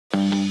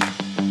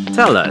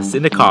tell us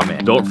in the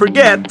comment. Don't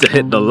forget to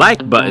hit the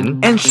like button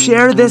and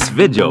share this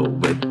video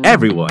with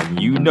everyone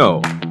you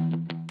know.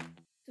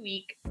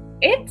 Week,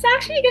 it's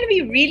actually going to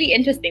be really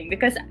interesting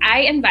because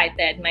I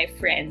invited my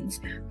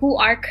friends who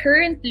are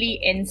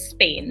currently in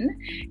Spain,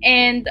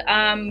 and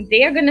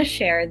they are going to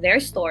share their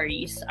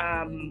stories.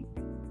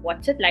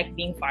 What's it like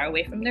being far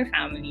away from their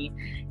family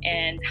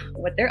and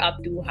what they're up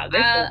to, how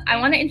they're coping. I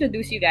want to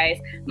introduce you guys,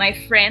 my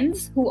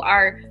friends who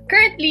are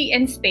currently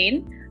in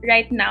Spain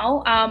right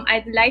now.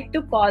 I'd like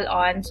to call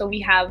on, so we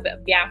have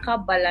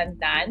Bianca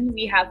Balandan,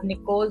 we have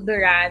Nicole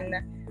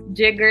Duran,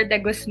 Jigger De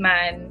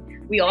Guzman,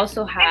 we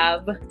also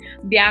have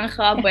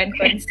Bianca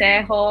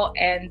Buenconsejo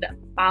and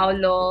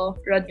Paolo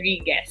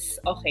Rodriguez.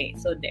 Okay,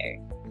 so there.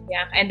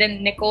 Yeah, and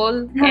then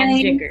Nicole and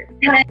Jigger.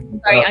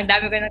 Sorry, ang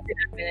dami ko na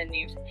sinabi na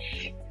names.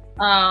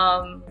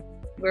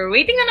 We're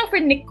waiting for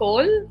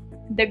Nicole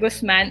De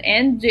Guzman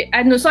and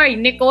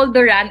Nicole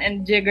Duran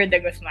and Jigger De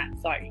Guzman.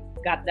 Sorry,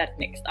 got that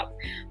mixed up.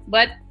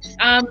 But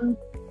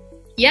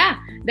yeah,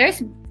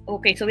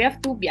 okay, so we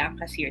have two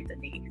Biancas here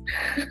today.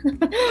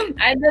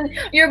 And then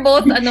you're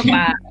both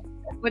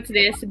what's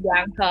this?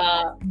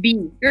 Bianca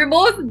B. You're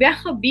both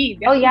Bianca B.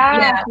 Oh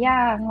yeah.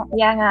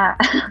 Nga.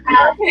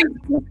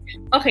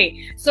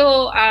 Okay,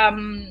 so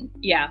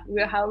yeah,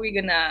 how are we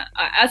gonna?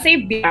 I'll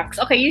say Bianx.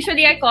 Okay,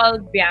 usually I call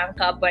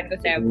Bianca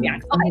Buenconsejo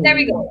Bianx. Okay, there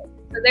we go.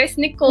 So there's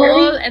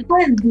Nicole and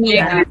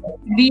Bia.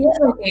 Bia is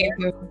okay.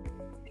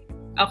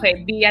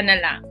 Okay, Bia na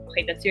lang.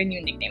 Okay, that's your new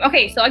nickname.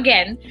 Okay, so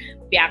again,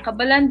 Bianca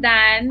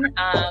Balandan,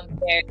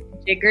 there's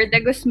Jigger De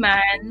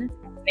Guzman,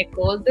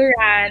 Nicole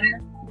Duran,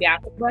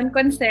 Bianca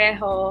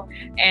Buenconsejo,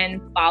 and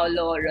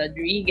Paolo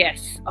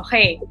Rodriguez.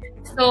 Okay,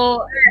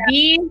 so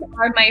these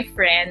are my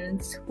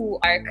friends who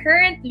are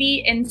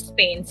currently in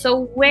Spain.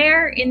 So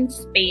where in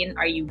Spain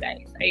are you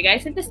guys? Are you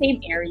guys in the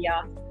same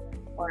area?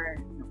 Or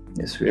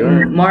yes, we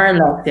are. More or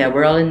less, yeah.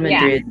 We're all in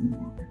Madrid.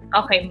 Yeah.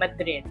 Okay,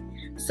 Madrid.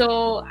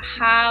 So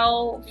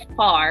how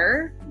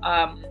far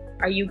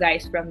are you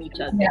guys from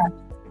each other?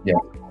 Yeah.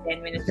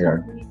 10 minutes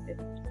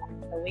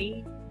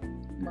away?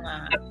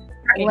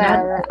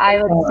 Well,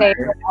 I would say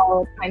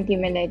about 20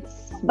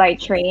 minutes by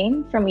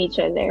train from each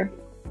other,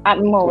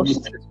 at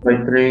most. By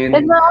train.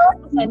 That's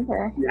not the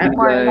center.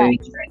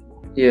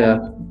 Yeah,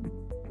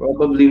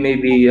 probably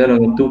maybe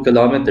 2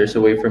 kilometers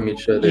away from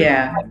each other.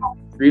 Yeah,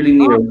 really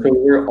near. So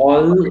we're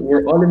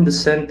all in the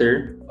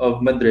center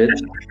of Madrid,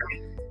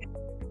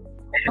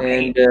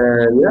 and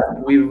yeah,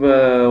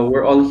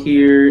 we're all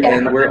here,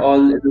 and we're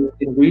all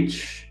in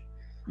reach.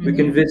 We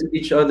can visit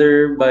each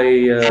other by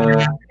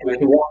we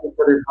can walk to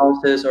other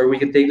houses, or we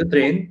can take the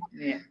train.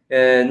 Yeah.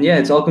 And yeah,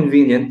 it's all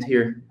convenient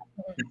here.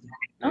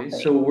 Okay,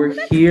 so we're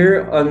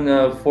here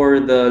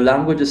for the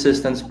language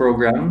assistance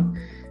program.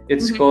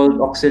 It's called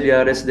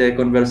Auxiliares de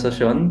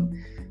Conversación.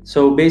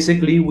 So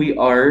basically, we're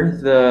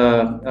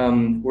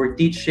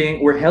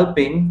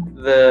helping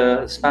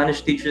the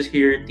Spanish teachers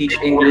here teach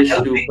English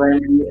to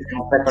primary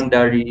and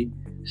secondary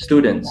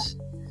students.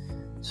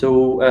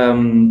 So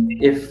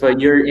if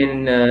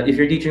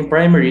you're teaching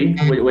primary,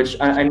 which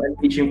I'm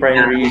teaching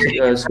primary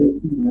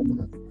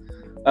school,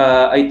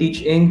 I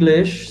teach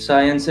English,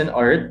 science, and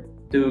art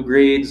to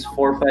grades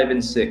 4, 5,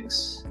 and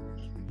 6.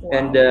 Wow.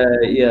 And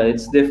yeah,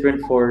 it's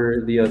different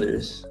for the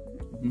others.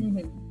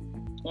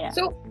 Yeah.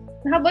 So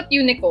how about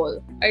you, Nicole?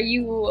 Are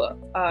you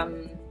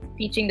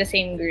teaching the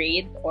same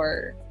grade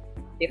or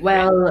different?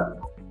 Well,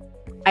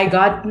 I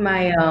got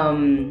my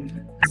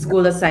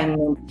school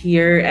assignment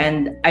here,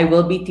 and I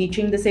will be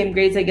teaching the same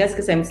grades, I guess,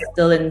 because I'm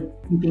still in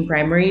teaching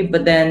primary.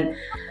 But then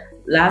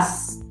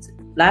last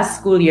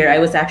school year, I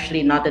was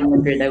actually not in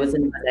Madrid. I was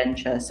in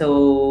Valencia.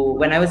 So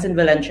when I was in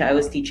Valencia, I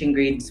was teaching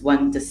grades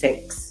 1 to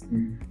 6.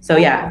 So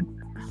yeah,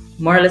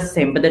 more or less the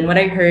same. But then what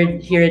I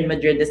heard here in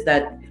Madrid is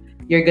that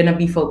you're gonna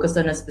be focused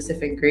on a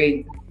specific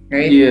grade,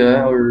 right?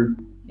 Yeah, or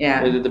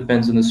yeah, it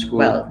depends on the school.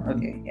 Well,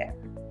 okay, yeah.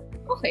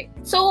 Okay,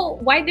 so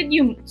why did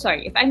you?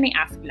 Sorry, if I may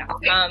ask,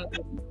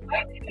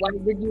 why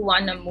did you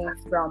wanna move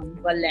from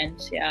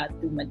Valencia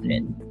to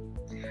Madrid?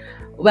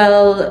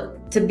 Well,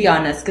 to be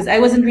honest, because I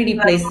wasn't really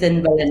placed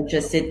in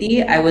Valencia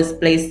city. I was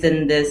placed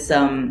in this,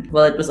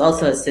 well, it was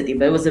also a city,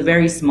 but it was a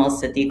very small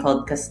city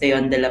called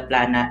Castellón de la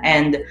Plana.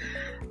 And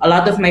a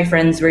lot of my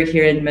friends were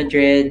here in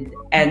Madrid.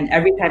 And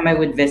every time I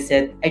would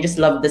visit, I just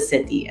loved the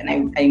city and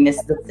I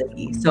missed the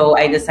city. So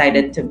I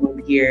decided to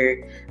move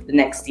here the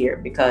next year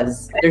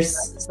because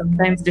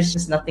sometimes there's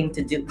just nothing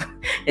to do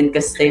in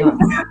Castellón.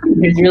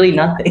 There's really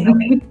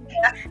nothing.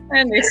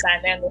 I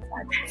understand.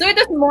 So it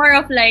was more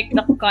of like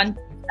the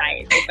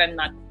countryside, if I'm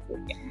not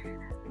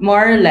mistaken.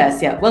 More or less,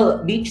 yeah.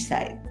 Well,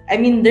 beachside. I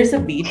mean, there's a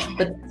beach,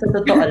 but sa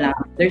totoo lang,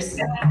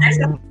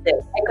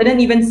 I couldn't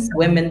even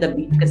swim in the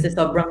beach kasi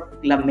sobrang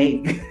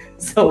lamig.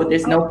 So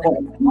there's no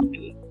point.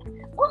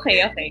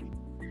 Okay.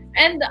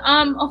 And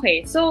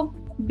okay, so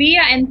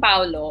Bia and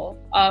Paolo,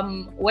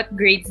 what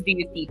grades do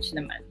you teach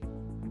naman?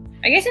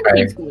 I guess in the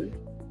same school.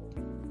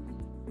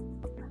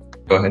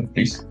 Go ahead,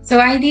 please. So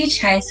I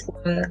teach high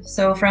school.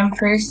 So from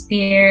first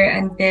year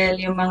until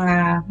yung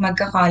mga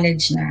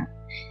magka-college na.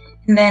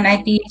 And then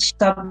I teach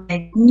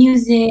like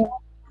music,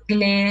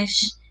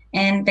 English,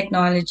 and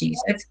technology.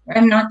 So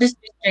I'm not just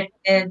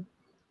restricted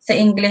sa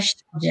English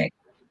subject.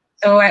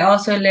 So I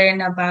also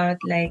learn about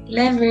like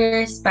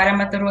levers para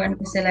maturuan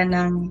ko sila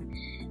ng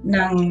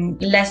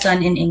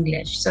lesson in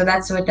English. So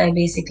that's what I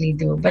basically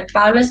do. But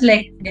Paolo's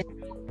like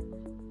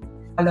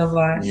all of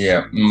us.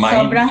 Yeah,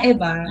 Sobrang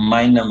iba.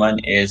 mine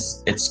naman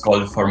is, it's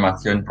called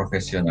Formación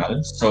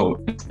Profesional. So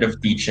instead of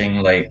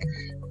teaching like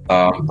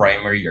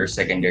primary or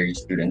secondary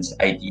students,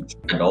 I teach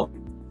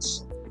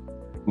adults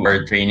who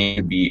are training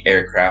to be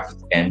aircraft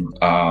and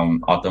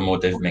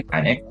automotive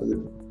mechanic.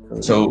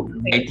 So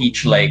I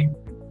teach like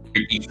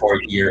 30,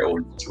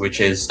 40-year-olds,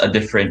 which is a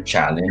different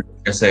challenge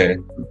kasi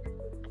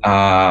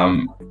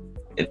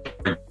it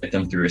get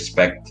them to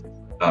respect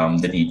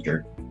the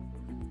teacher,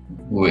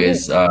 who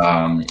is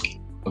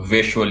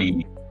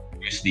visually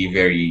usually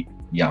very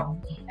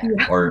young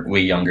or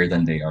way younger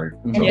than they are.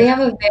 And So, they have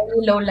a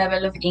very low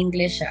level of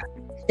English.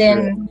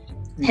 Then,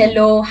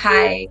 hello,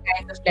 hi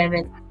kind of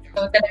level.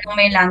 So, talagang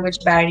may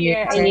language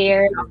barrier. A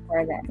year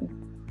for them.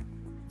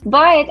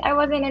 But I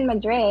wasn't in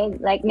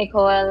Madrid. Like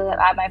Nicole,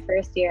 at my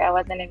first year, I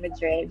wasn't in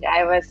Madrid.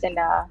 I was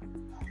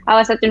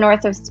at the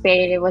north of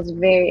Spain. It was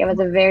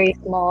a very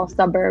small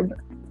suburb.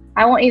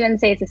 I won't even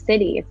say it's a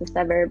city, it's a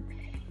suburb.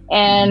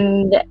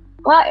 And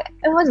well,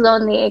 it was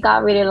lonely. It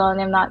got really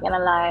lonely, I'm not gonna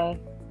lie.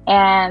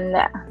 And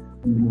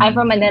I'm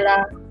from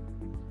Manila.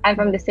 I'm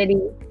from the city.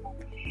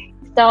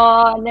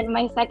 So then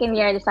my second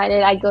year I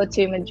decided I'd go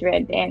to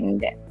Madrid,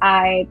 and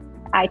I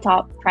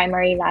taught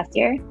primary last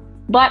year.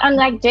 But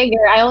unlike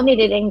Jigger, I only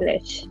did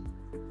English.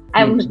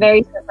 I was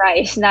very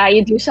surprised. Now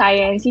you do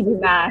science, you do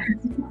math.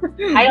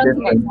 I don't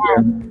do math.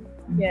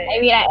 Yeah. I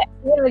mean,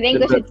 even with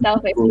English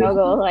itself, I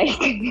struggle. Like,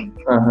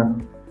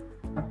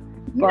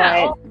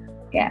 but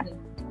yeah.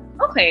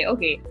 Okay.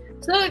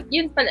 So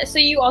yun pala. So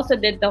you also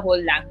did the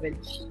whole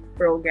language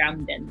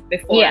program then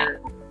before. Yeah.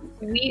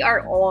 We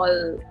are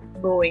all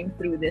going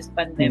through this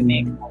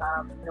pandemic.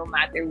 No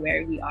matter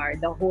where we are,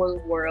 the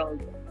whole world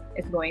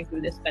is going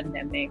through this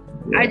pandemic.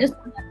 I just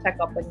want to check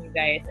up on you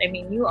guys. I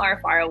mean, you are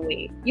far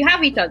away. You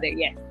have each other,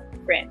 yes,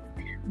 friends,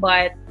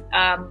 but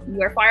you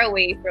are far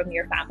away from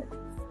your families.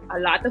 A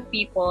lot of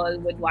people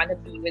would want to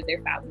be with their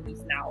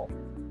families now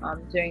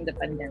during the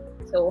pandemic.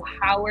 So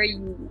how are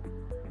you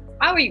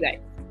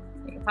guys?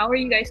 How are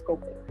you guys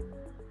coping?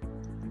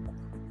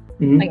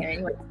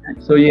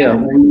 So yeah,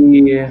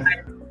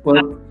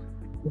 well,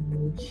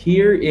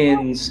 here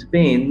in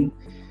Spain,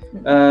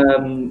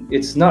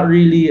 it's not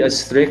really as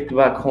strict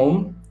back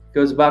home,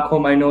 because back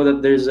home I know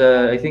that there's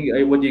I think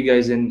what do you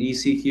guys in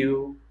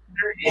ECQ,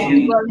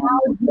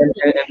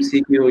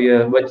 MCQ,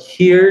 yeah. But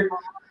here,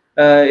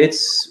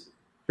 it's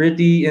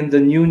pretty in the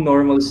new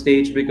normal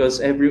stage,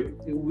 because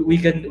we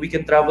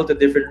can travel to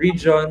different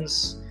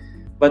regions,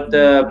 but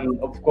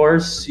of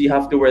course you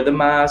have to wear the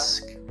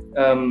mask.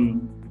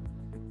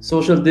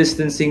 Social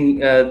distancing,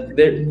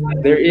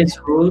 there is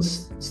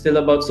rules still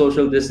about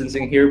social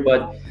distancing here,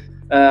 but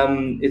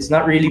it's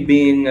not really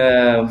being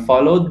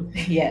followed.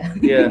 Yeah.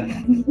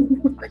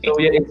 So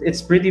yeah,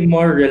 it's pretty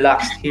more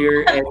relaxed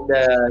here, and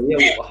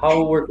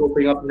how we're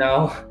coping up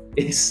now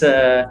is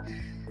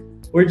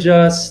we're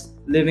just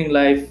living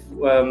life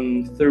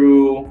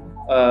through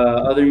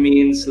other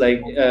means.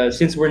 Like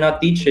since we're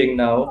not teaching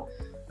now,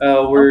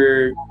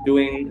 we're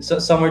doing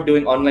some are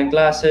doing online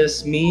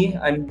classes. Me,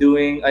 I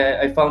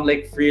found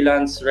like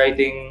freelance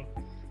writing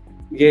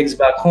gigs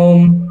back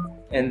home,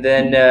 and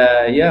then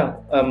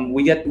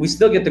we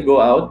still get to go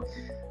out,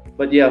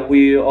 but yeah,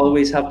 we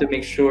always have to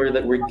make sure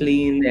that we're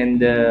clean, and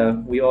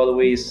we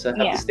always have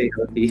to stay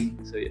healthy.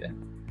 So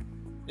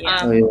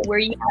were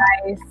you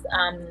guys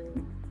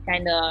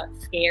kind of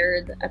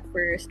scared at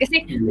first?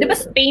 Kasi diba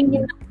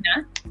Spain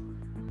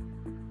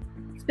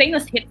Spain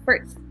was hit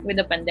first with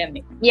the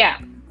pandemic. Yeah.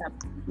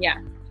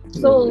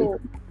 So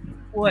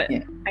what?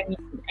 I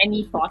mean,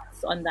 any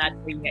thoughts on that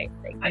for you guys?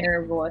 Like,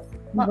 nervous?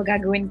 Ano ba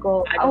gagawin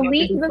ko? A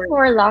week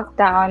before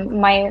lockdown,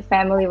 my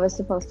family was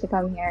supposed to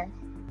come here.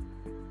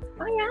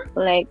 Oh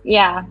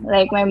yeah.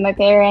 Like my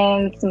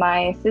parents,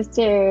 my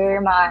sister,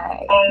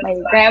 my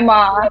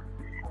grandma,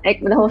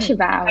 like the whole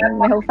shebang,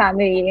 my whole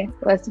family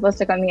was supposed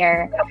to come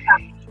here,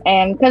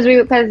 and because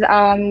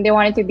they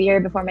wanted to be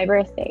here before my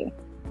birthday.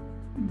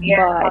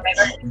 But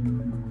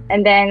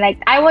and then like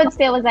I was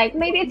like,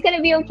 maybe it's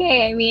gonna be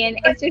okay. I mean,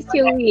 it's just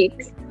 2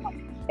 weeks.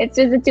 It's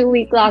just a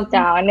 2-week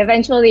lockdown.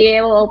 Eventually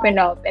it will open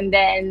up, and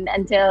then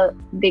until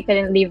they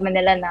couldn't leave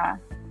Manila na.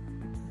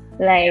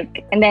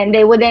 Like, and then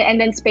they wouldn't,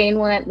 and then Spain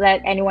wouldn't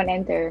let anyone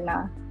enter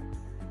na.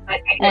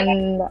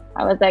 And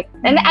I was like,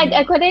 and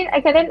I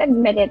couldn't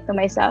admit it to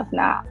myself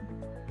na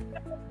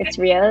it's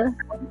real.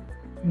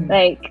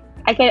 Like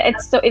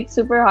it's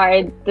super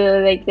hard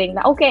to like think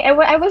that okay,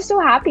 I was so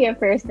happy at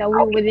first that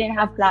we wouldn't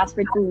have class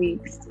for 2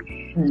 weeks.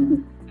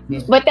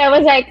 But that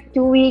was like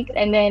 2 weeks,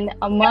 and then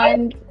a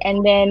month,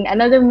 and then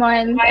another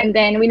month, and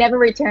then we never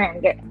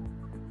returned.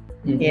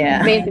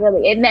 Yeah.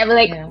 Basically, it never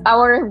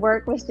our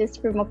work was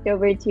just from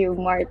October to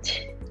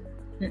March.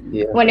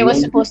 When it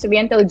was supposed to be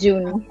until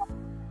June.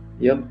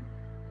 Yep.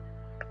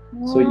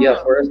 So yeah,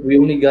 for us, we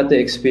only got to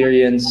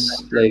experience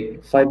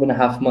like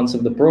 5.5 months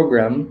of the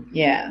program,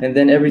 Yeah. and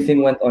then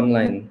everything went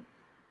online.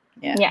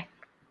 Yeah. Yeah.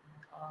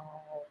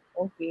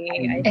 Oh,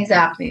 okay.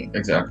 Exactly.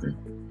 Exactly.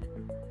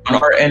 On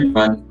our end,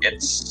 man,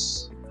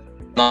 it's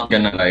not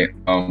gonna lie.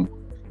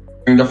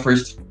 During the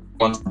first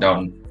months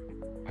down,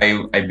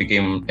 I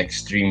became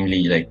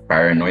extremely like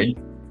paranoid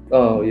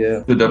Oh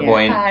yeah. to the Yeah.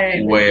 point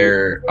Paranoid.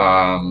 where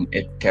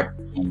it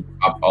kept me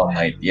up all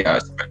night. Yeah,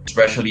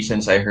 especially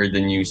since I heard the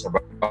news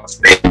about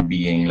Spain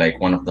being like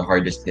one of the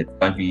hardest hit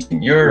countries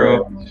in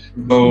Europe.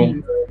 So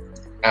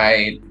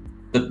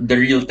the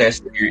real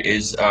test here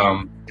is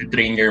to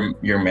train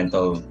your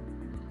mental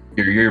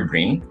your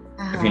brain,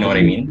 if you know what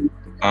I mean,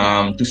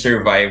 to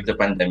survive the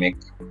pandemic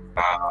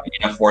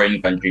in a foreign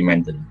country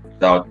mentally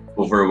without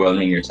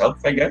overwhelming yourself,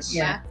 I guess.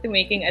 Yeah. To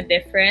making a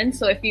difference.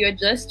 So if you're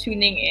just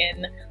tuning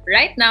in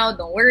right now,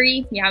 don't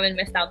worry, you haven't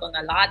missed out on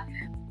a lot.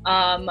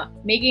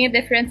 Making a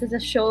Difference is a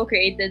show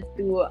created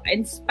to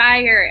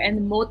inspire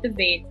and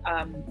motivate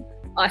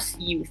us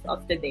youth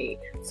of today.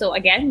 So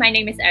again, my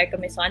name is Erika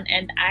Mison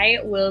and I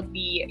will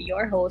be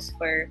your host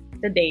for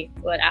today.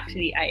 Well,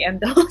 actually, I am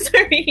the host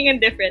for Making a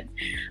Difference.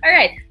 All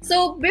right.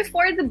 So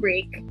before the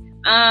break,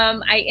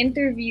 I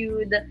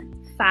interviewed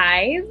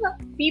five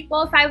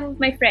of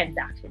my friends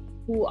actually,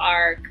 who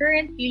are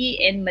currently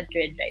in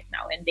Madrid right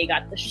now, and they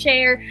got to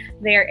share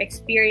their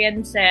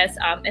experiences,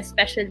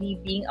 especially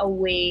being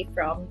away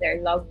from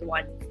their loved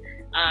ones,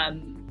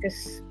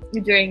 because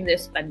during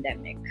this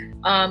pandemic.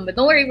 But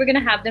don't worry, we're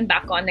gonna have them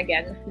back on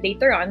again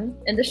later on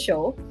in the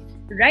show.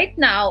 Right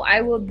now,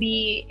 I will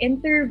be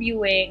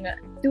interviewing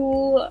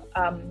two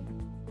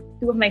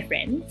of my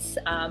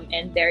friends,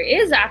 and there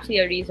is actually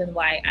a reason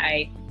why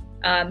I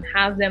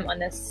have them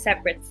on a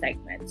separate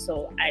segment.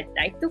 So I'd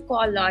like to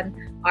call on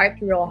Art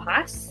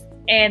Rojas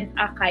and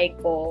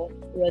Acaico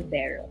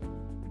Rodero.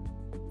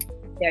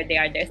 There they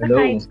are. There's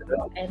Hello.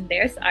 Acaico and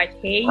there's Art.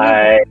 Hey,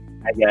 Hi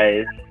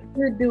guys.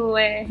 how you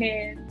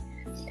doing?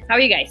 How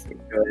are you guys?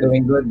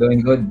 Doing good.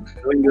 Doing good.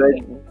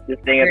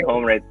 Just staying at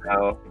home right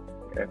now.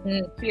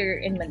 Here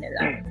in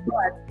Manila.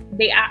 But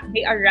they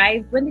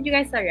arrived. When did you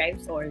guys arrive?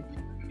 Sorry.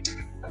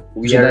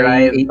 We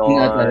July arrived 18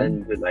 ata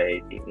on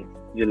July 18.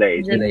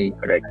 July 18. July.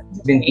 Correct.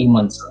 It's been 2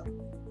 months.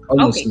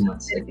 Almost Okay. 2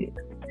 months.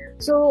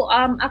 So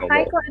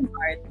Acaico and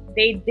Art,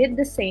 they did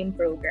the same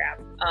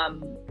program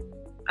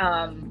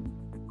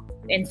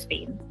in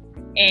Spain,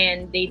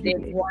 and they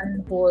did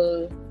one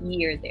whole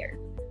year there.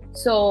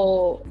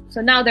 So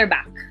now they're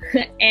back,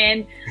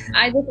 and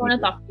I just want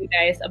to talk to you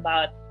guys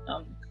about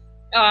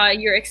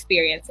your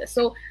experiences.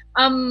 So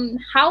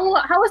how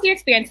was your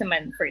experience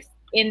naman first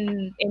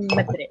in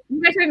Madrid?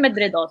 You guys were in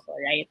Madrid also,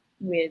 right?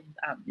 With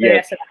the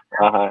Yes. rest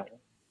of the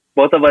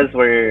Both of us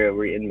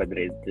were in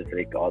Madrid, just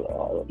like all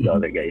of the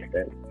other guys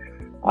then.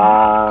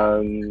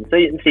 So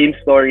same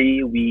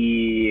story.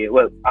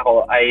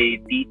 I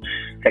teach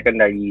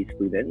secondary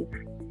students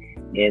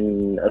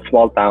in a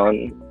small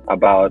town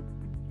about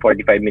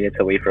 45 minutes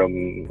away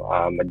from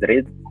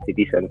Madrid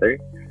city center.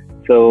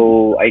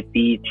 So I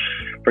teach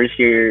first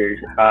year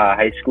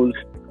high school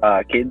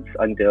kids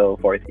until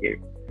fourth year.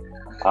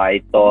 I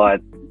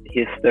taught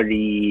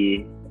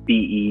history,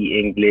 PE,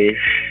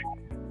 English,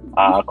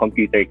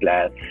 computer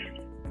class.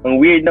 Ang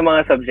weird na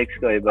mga subjects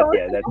ko but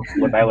yeah, that's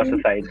what I was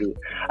assigned to.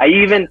 I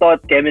even taught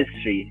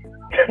chemistry.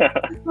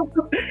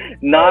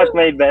 Not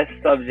my best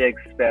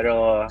subjects,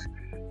 pero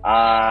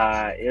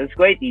it was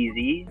quite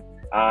easy.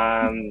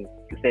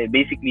 Kasi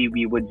basically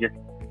we would just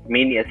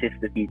mainly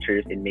assist the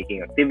teachers in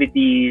making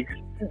activities,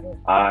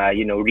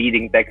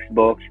 reading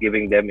textbooks,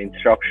 giving them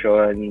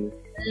instructions,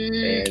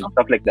 and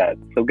stuff like that.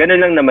 So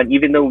ganun lang naman,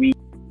 even though we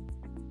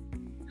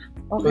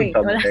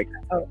subjects.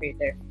 Okay,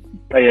 there.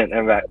 Ayun,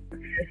 I'm back.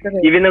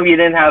 Even though we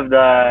didn't have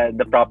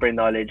the proper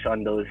knowledge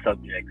on those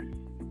subjects,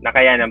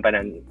 nakayanan pa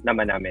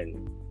naman namin.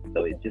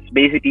 So it's just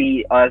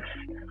basically us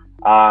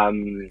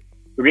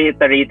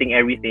reiterating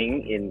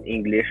everything in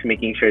English,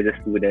 making sure the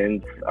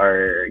students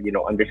are,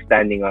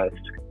 understanding us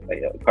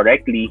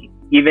correctly,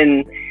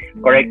 even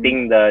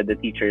correcting the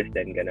teachers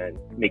then ganun,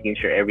 making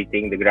sure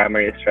everything, the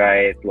grammar is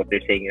right, what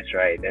they're saying is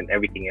right, and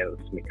everything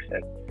else makes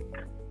sense.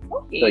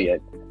 Okay. So yeah.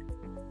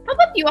 How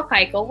about you,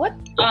 Acaico? What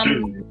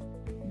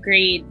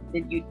grade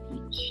did you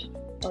teach?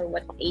 Or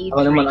what age?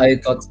 Ako naman, I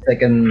taught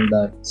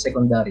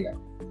secondary.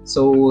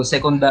 So,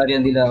 secondary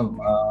nila,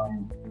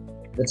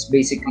 that's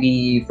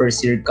basically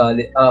first year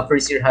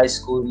high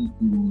school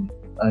to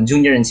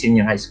junior and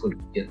senior high school.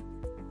 Yun.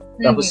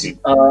 Tapos,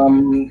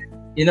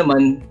 yun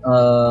naman,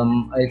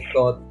 I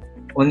taught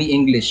only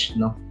English,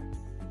 no?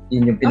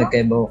 Yun yung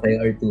pinagkaiba ko kay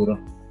Arturo.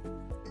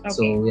 Okay.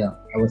 So, yeah,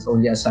 I was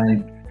only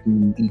assigned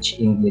to teach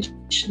English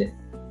din.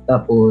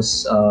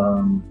 Tapos,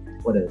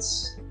 what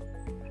else?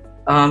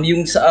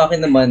 Yung sa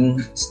akin naman,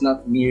 it's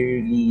not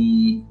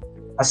merely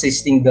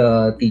assisting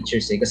the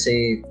teachers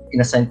kasi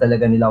inassign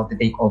talaga nila ako to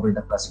take over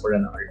the class for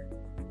an hour.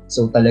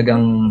 So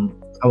talagang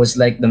I was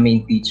like the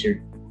main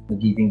teacher,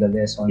 giving the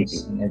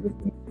lessons and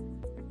everything.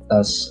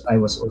 Thus, I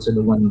was also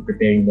the one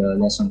preparing the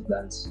lesson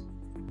plans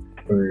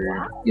for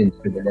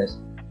the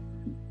lesson.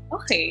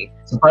 Okay.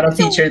 So parang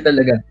So, teacher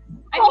talaga.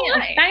 I mean,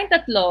 tayong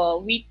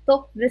tatlo, we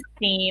took the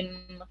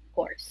same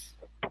course,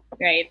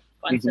 right?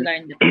 Consular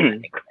and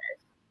diplomatic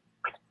affairs.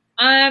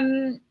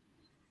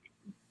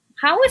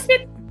 How was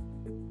it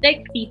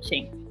like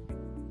teaching?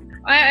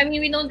 I mean,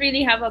 we don't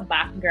really have a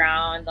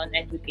background on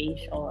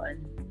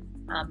education.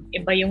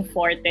 Iba yung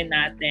forte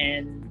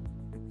natin.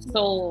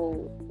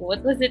 So,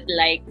 what was it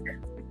like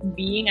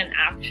being an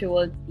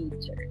actual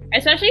teacher?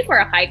 Especially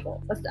for Acaico.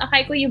 Because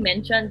Acaico, you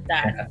mentioned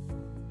that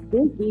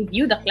they gave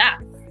you the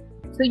class.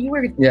 So you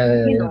were,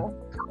 you know.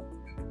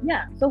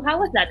 Yeah. So how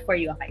was that for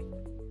you, Acaico?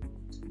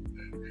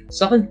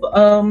 Sa akin,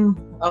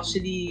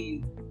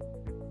 actually,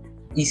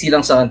 easy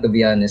lang sa akin to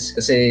be honest.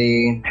 Kasi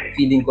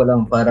feeling ko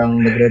lang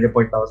parang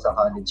nagre-report ako sa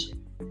college.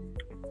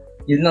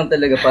 Yun lang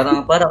talaga,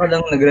 para ka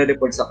lang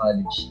nagre-report sa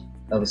college.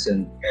 Tapos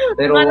yun.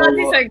 Pero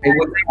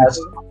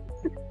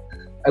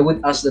I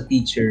would ask the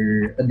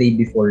teacher a day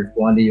before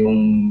kung ano yung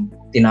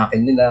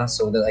tinakin nila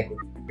so that I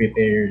could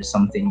prepare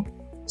something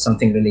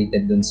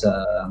related dun sa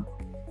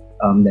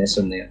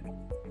lesson na yun.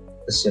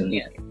 Tapos yun.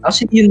 Yeah.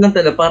 Actually, yun lang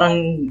talaga. Parang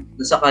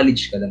sa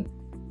college ka lang.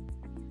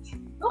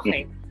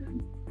 Okay.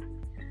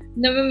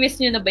 Namimiss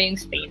nyo na ba yung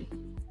Spain?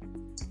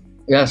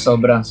 Yeah,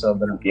 sobra. To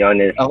be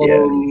honest, ako,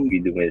 we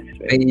do miss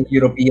Spain. May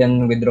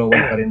European withdrawal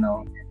pa rin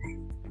ako.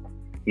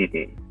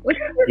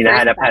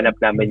 Hinahanap-hanap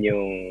namin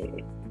yung...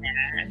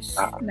 Yes.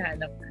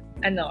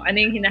 Ano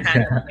yung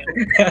hinahanap nyo?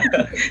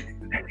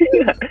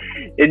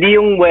 Hindi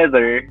yung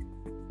weather.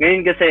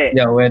 Ngayon kasi,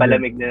 weather.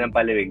 palamig na ng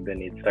palamig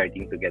doon. It's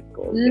starting to get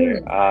colder.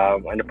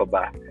 Ano pa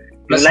ba?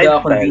 Plus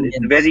yung lifestyle,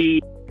 it's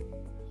very...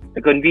 The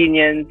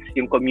convenience,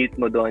 yung commute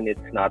mo doon, it's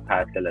not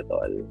hassle at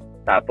all.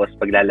 Tapos,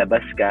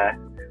 paglalabas ka,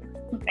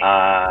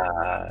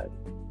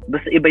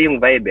 basta iba yung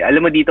vibe eh.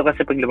 Alam mo dito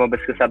kasi pag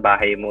lumabas ka sa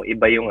bahay mo,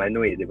 iba yung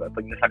di ba?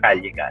 Pag nasa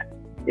kalye ka,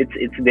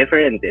 it's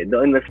different eh.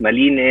 Doon mas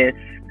malinis.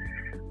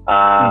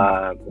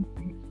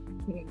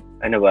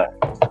 Ano ba?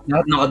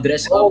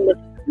 Naka-dress ka.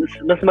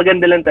 Mas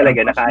maganda lang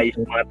talaga. Nakaayos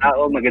yung mga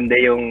tao, maganda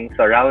yung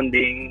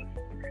surroundings.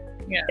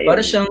 Yeah.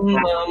 Para siyang,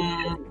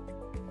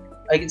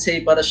 I could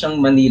say, para siyang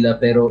Manila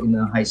pero in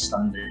a high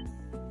standard.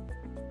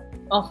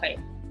 Okay.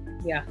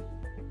 Yeah.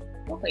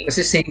 Okay.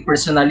 Kasi same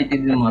personality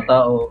din ng mga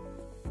tao.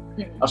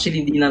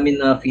 Actually, hindi namin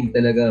na-feel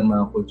talaga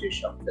mga culture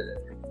shock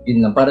talaga.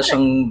 Yun lang, para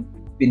siyang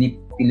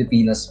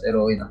Pilipinas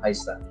pero in a high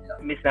standard.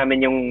 Miss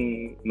namin yung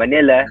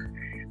Manila.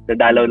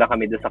 Dadalaw lang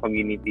kami doon sa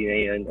community na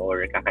yun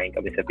or kakain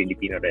kami sa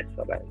Filipino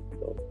restaurant.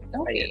 So,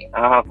 okay.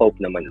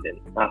 Nakaka-cope naman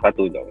din.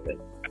 Nakakatulong din.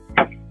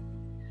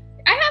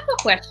 I have a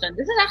question.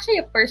 This is actually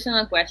a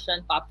personal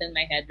question popped in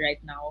my head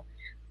right now.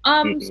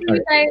 So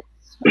you guys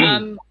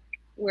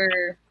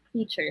were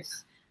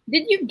teachers.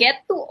 Did you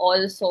get to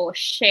also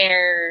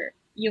share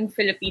yung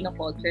Filipino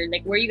culture?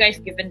 Like, were you guys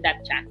given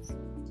that chance?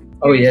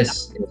 Oh,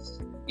 yes.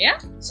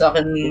 Yeah? Sa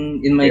akin,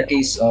 in my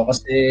case,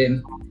 kasi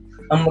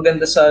ang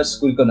maganda sa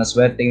school ko,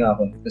 naswerte nga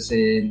ako.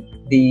 Kasi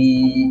they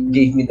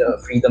gave me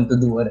the freedom to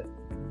do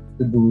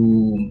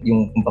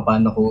yung kung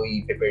paano ko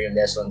i-prepare yung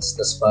lessons.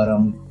 Tapos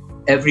parang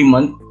every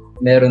month,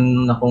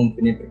 meron akong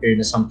piniprepare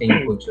na something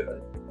cultural.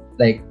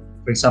 Like,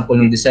 for example,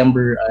 in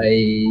December,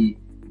 I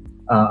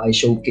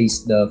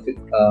showcased the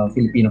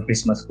Filipino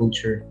Christmas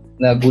culture.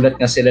 Nagulat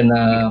nga sila na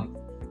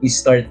we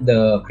start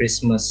the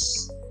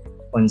Christmas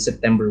on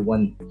September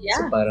 1. Yeah.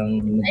 So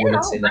parang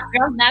nagulat sila.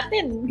 Background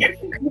natin.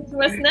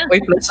 Christmas na. Oy,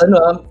 plus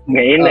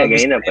ngayon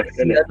na.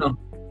 Pasko na.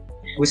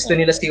 Gusto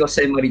nila si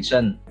Jose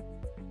Marichan.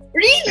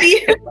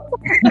 Really?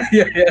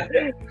 yeah.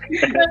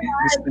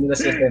 Gusto nila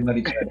si Jose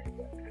Marichan.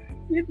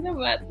 Yun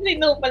naman.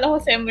 No,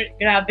 pala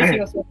grabe si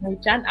Jose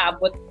Marichan.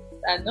 Abot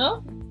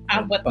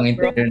pang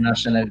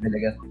international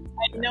talaga.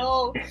 I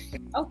know.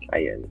 Okay.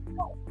 Ayun.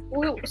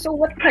 So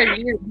what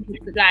career do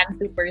you plan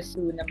to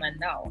pursue naman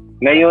now?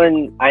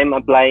 Ngayon, I'm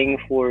applying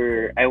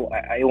for, I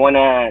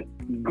wanna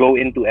go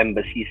into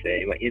embassies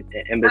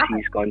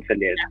embassies,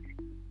 consulate.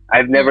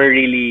 I've never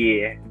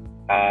really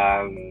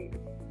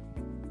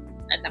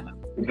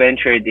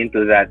ventured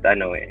into that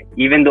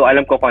even though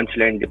alam ko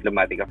consular and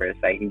diplomatic affairs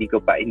hindi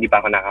pa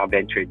ako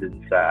naka-venture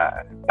dun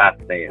sa path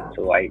na yun.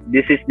 So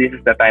this is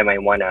the time I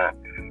wanna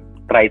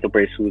try to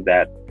pursue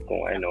that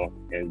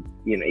and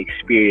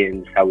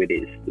experience how it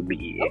is to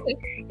be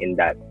in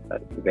that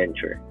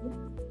venture.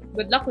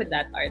 Good luck with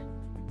that, Art.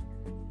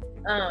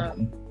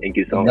 Thank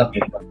you so much.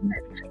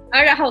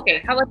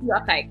 Okay, how about you,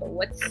 Acaico?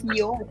 What's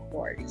your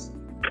story?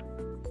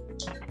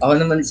 Ako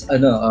naman,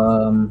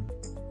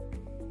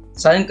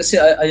 sayang kasi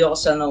ayoko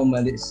sana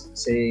umalis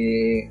kasi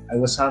I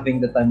was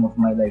having the time of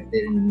my life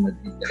there in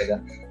Madrid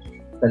talaga.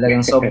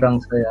 Talagang sobrang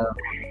saya.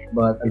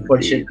 But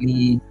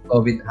unfortunately,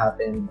 COVID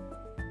happened.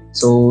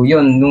 So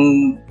yun,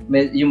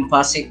 yung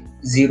Pasig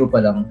 0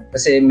 pa lang.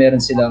 Kasi meron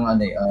silang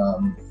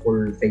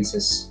 4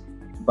 phases.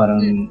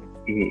 Parang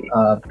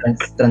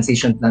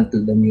transition plan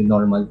to the new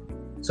normal.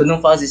 So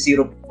nung phase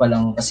 0 pa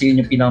lang, kasi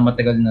yun yung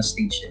pinakamatagal na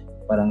stage.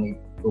 Parang it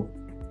took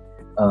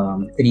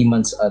 3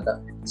 months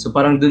ata. So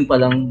parang dun pa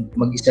lang,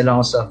 mag-isa lang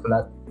ako sa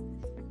flat.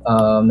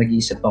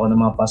 Nag-iisip ako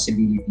ng mga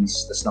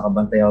possibilities. Tapos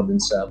nakabantay ako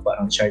dun sa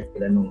parang chart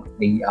nila nung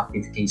daily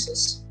active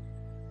cases.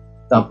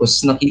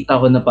 Tapos nakita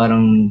ko na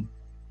parang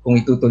kung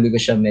itutuloy ko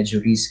siya medyo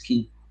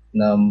risky,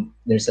 na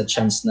there's a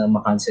chance na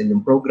makancel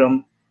yung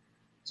program.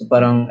 So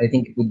parang I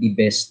think it would be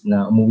best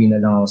na umuwi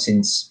na lang ako,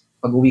 since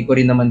pag uwi ko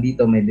rin naman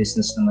dito, may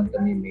business naman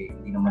kami,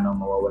 hindi naman ako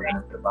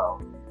mawawala ng trabaho.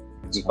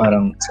 So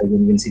parang it's a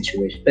win-win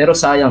situation. Pero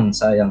sayang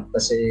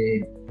kasi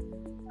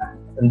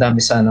ang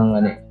dami sanang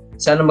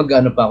sana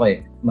mag-ano pa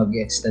ako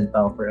mag-extend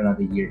pa ako for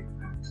another year.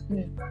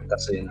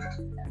 Kasi yun,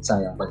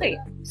 sayang. Okay,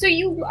 so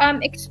you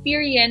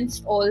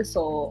experienced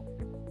also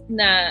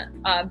na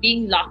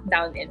being locked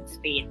down in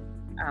Spain.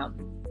 How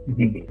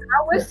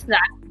was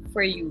that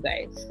for you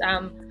guys?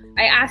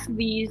 I asked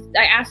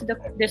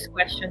this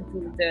question to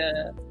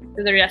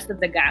the rest of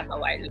the gang a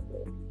while ago.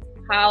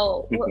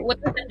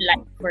 What was it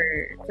like for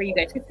you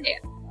guys? Because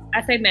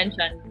as I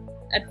mentioned,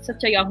 at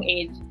such a young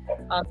age,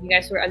 you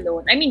guys were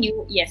alone. I mean,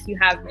 you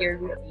have your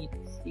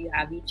roommates, you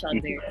have each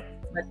other,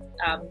 but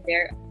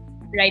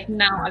right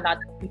now a lot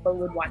of people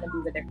would want to be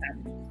with their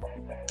families.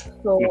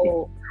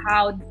 So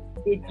how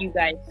did you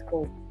guys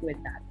cope with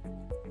that?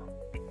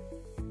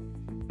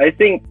 I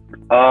think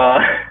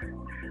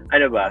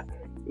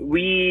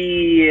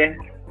we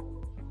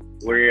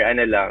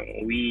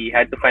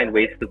had to find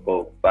ways to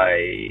cope by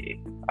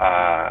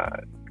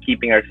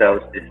keeping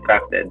ourselves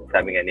distracted,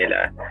 sabi nga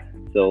nila.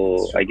 So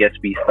I guess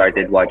we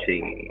started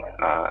watching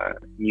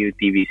new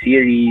TV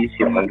series,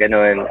 yung mga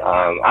ganon.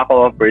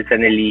 Ako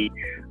personally,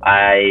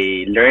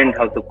 I learned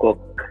how to cook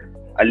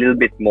a little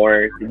bit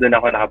more. Doon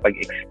ako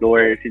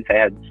nakapag-explore since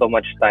I had so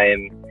much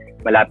time.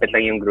 Malapit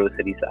lang yung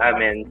grocery sa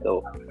amin.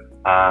 So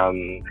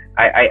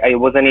I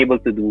wasn't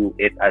able to do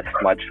it as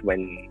much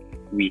when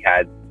we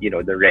had,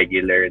 the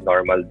regular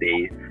normal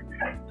days.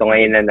 So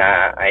ngayon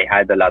na I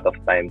had a lot of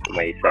time to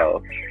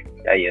myself.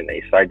 Ayun,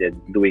 I started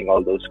doing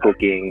all those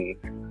cooking,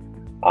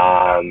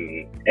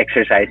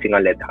 exercising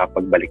ulit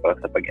kapag balik ko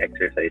sa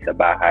pag-exercise sa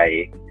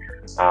bahay.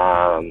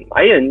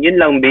 Yun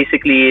lang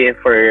basically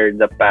for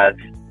the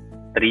past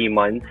 3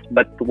 months.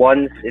 But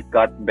once it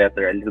got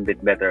better, a little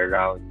bit better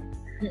around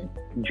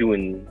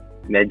June,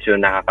 medyo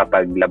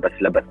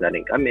nakakapaglabas-labas na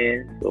rin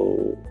kami.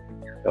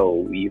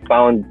 So we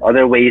found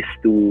other ways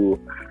to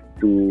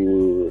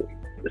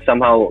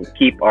somehow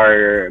keep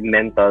our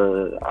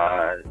mental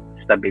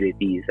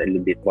stabilities a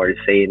little bit more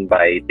sane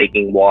by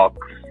taking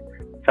walks.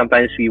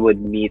 Sometimes we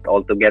would meet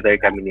all together,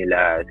 kami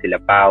sila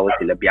Pao,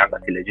 sila Bianca,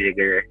 sila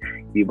Jigger.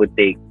 We would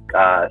take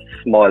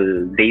small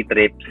day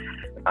trips,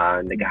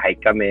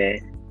 nag-hike kami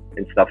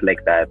and stuff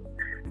like that.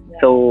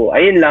 So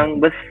ayun lang,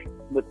 but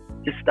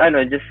just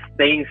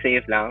staying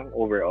safe lang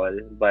overall,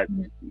 but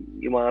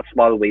yung mga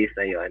small ways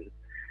na yun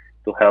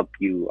to help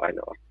you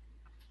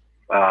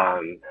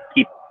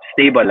keep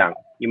stable lang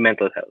yung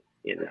mental health,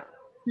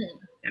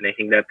 and I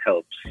think that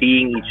helps.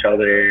 Seeing each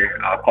other,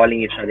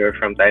 calling each other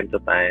from time to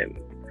time,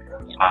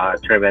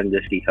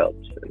 tremendously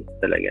helps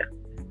talaga.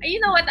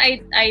 You know what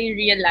I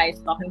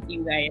realized talking to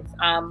you guys,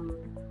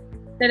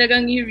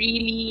 talagang you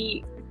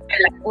really,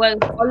 well,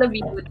 all of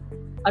you would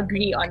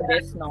agree on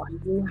this, no?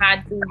 You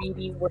had to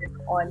really work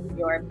on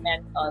your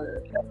mental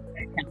health.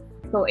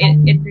 So it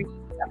really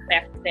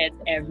affected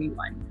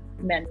everyone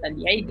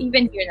mentally.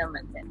 Even here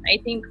naman din. I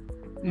think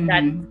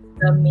that's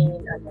the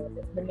main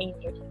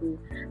issue.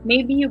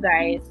 Maybe you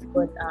guys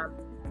could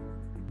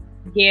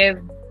give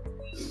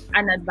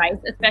an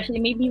advice, especially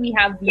maybe we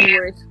have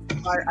viewers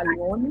who are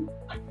alone,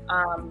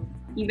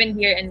 even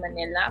here in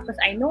Manila, because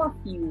I know a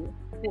few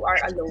who are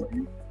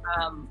alone.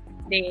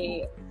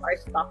 They are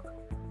stuck,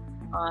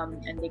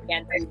 and they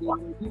can't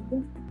really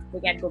leave.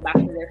 They can't go back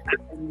to their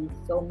families.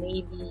 So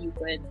maybe you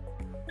could,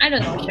 I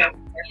don't know, share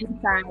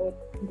insight,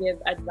 give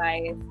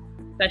advice,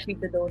 especially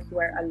to those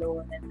who are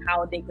alone, and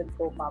how they could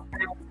cope up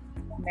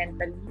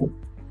mentally,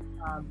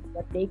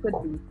 what they could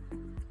do.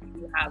 If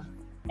you have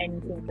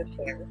anything to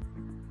share,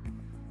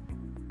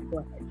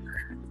 go ahead.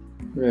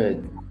 Right.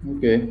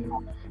 Okay.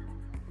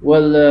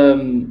 Well,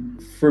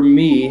 for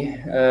me,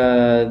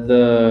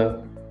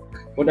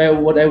 what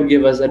I would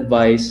give as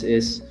advice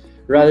is,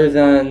 rather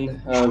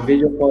than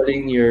video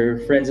calling your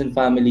friends and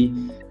family,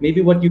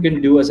 maybe what you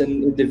can do as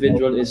an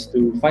individual is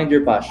to find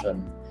your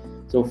passion.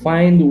 So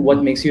find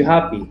what makes you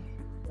happy.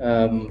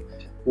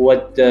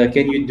 What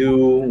can you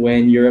do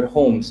when you're at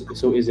home?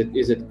 So is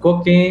it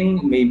cooking?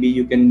 Maybe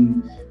you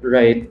can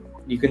write.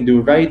 You can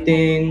do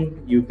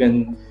writing. You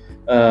can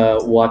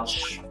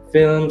watch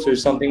films or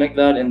something like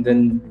that, and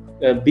then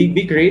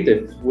be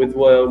creative with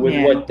what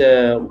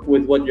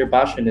your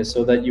passion is,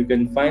 so that you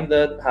can find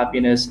that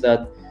happiness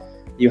that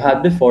you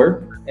had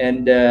before.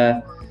 And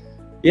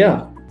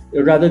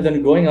rather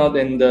than going out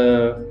and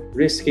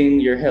risking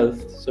your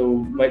health,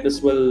 so might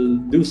as well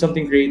do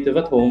something creative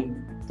at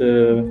home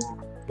to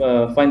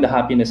find the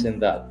happiness in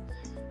that.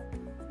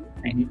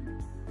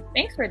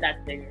 Thanks for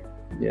that, Jigger.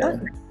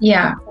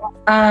 Yeah.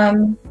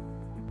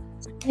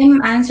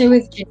 Same answer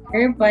with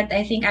Jigger, but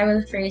I think I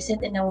will phrase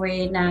it in a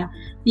way that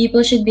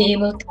people should be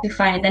able to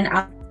find an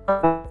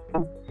outcome.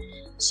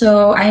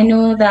 So I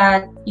know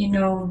that,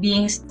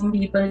 being some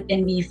people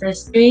can be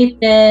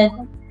frustrated,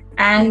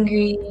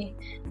 angry.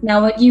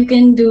 Now what you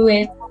can do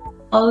is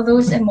all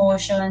those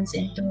emotions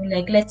into,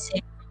 like, let's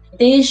say,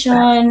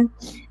 meditation,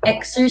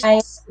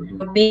 exercise,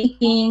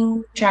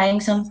 baking, trying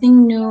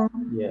something new,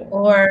 Yeah.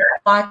 or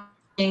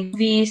watching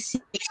movies,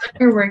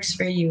 whatever works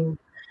for you.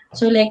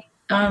 So, like,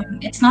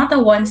 it's not a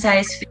one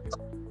size fits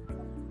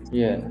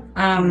Yeah.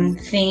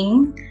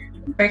 thing.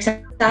 For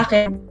example, sa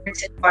akin,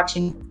 works in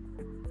watching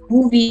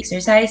movie,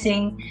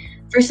 exercising.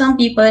 For some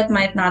people, it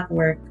might not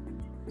work.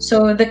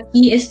 So the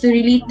key is to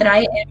really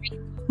try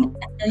everything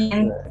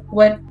and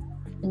what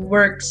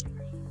works.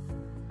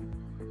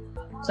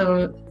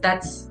 So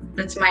that's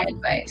my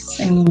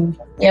advice. I mean,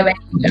 yeah, but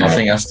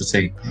Nothing else to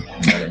say.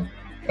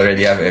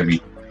 Already have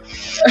everything.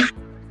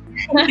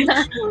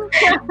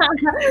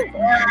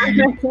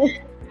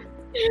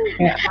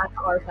 Fan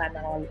all, fan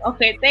all.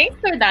 Okay, thanks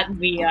for that,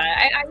 Bia.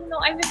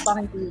 I miss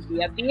talking to you,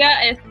 Bia. Bia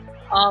is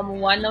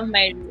one of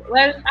my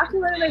one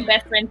of my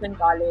best friends in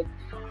college.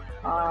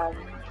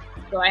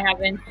 So I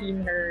haven't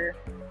seen her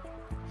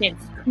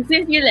since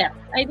you left.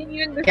 I think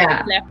even before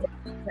you left.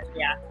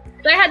 Yeah.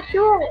 So I had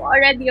two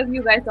already of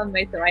you guys on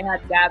my show. I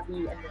had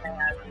Gabby and then I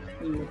had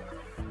you.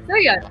 So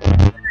yeah.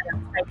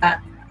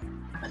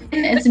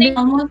 It's been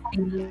almost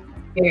a year.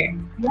 Yeah.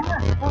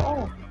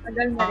 Oo.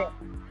 Tagal na rin.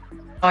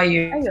 A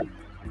year. Ayun.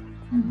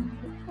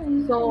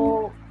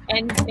 So,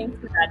 anything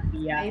to that,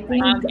 Bia? I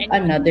think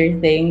another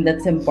thing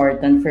that's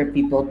important for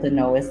people to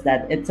know is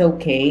that it's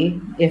okay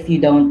if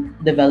you don't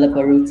develop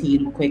a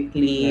routine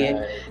quickly,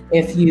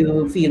 if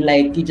you feel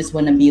like you just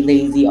want to be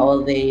lazy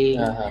all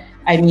day.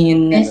 I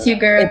mean, yes, you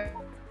girl. It's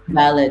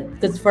valid,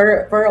 because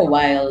for a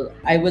while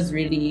I was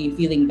really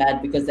feeling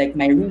bad because like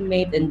my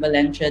roommate in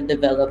Valencia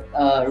developed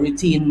a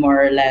routine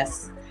more or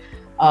less,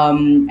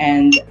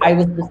 and I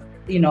was just,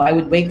 I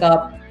would wake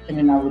up and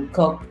then I would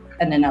cook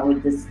and then I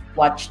would just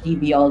watch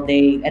TV all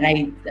day, and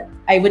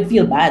I would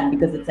feel bad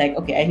because it's like,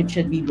 okay, I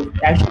should be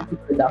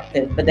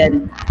productive, but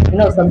then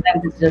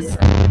sometimes it's just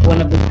one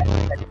of the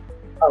things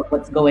of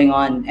what's going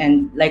on.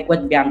 And like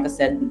what Bianca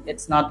said,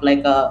 it's not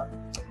like a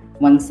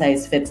one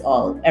size fits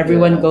all.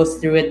 Everyone goes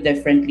through it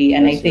differently,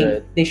 and I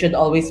think they should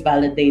always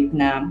validate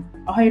na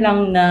okay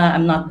lang na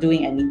I'm not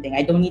doing anything.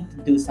 I don't need to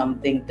do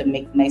something to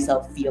make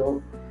myself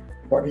feel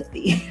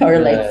worthy or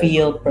like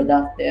feel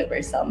productive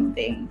or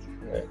something.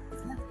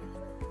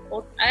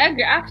 Well, I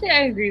agree. Actually,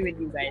 I agree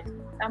with you guys.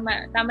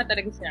 Tama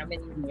talaga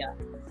sinabi ni Bia.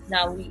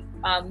 Now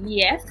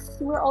yes,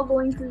 we're all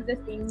going through the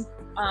same.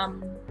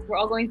 We're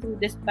all going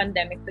through this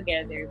pandemic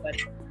together, but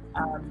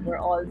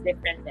we're all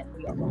different and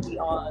we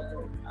all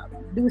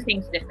do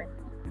things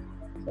differently.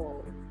 So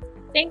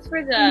thanks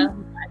for the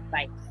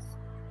advice.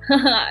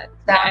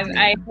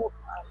 I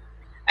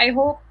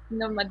hope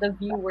the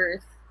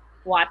viewers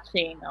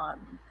watching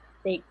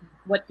take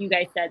what you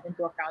guys said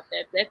into account.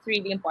 That's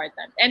really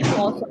important. And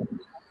also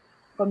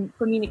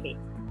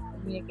communicate.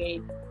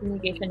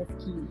 Communication is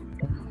key.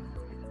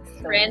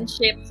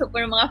 Friendship. So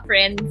for mga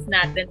friends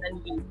natin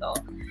nandito.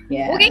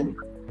 Yeah. Okay.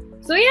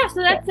 So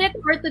that's it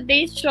for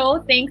today's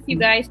show. Thanks you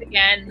guys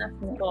again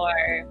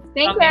for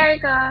Thank you,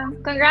 Erika.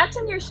 Congrats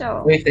on your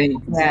show. Wait, thank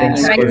you,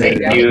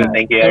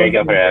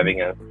 Erika, for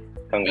having us.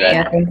 Congrats.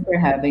 Yeah, thanks for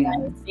having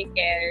us. Take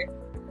care.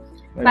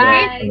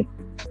 Bye.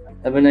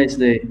 Have a nice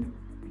day.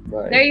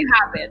 Bye. There you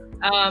have it.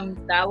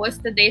 That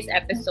was today's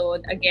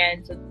episode.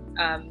 Again, so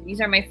these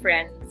are my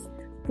friends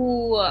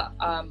who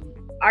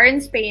are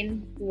in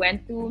Spain, who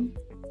went to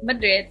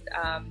Madrid,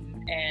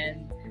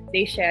 and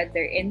they shared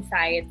their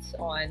insights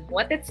on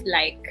what it's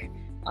like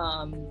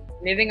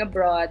living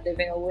abroad,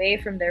 living away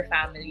from their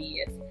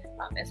families,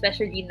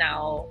 especially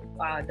now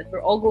that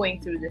we're all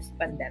going through this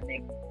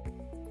pandemic.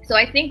 So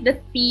I think the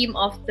theme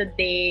of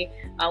today,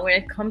 when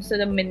it comes to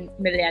the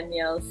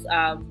millennials,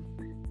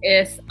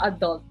 is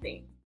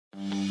adulting.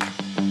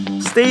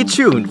 Stay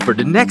tuned for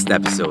the next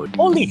episode.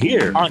 Only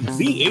here on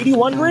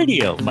V81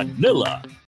 Radio, Manila.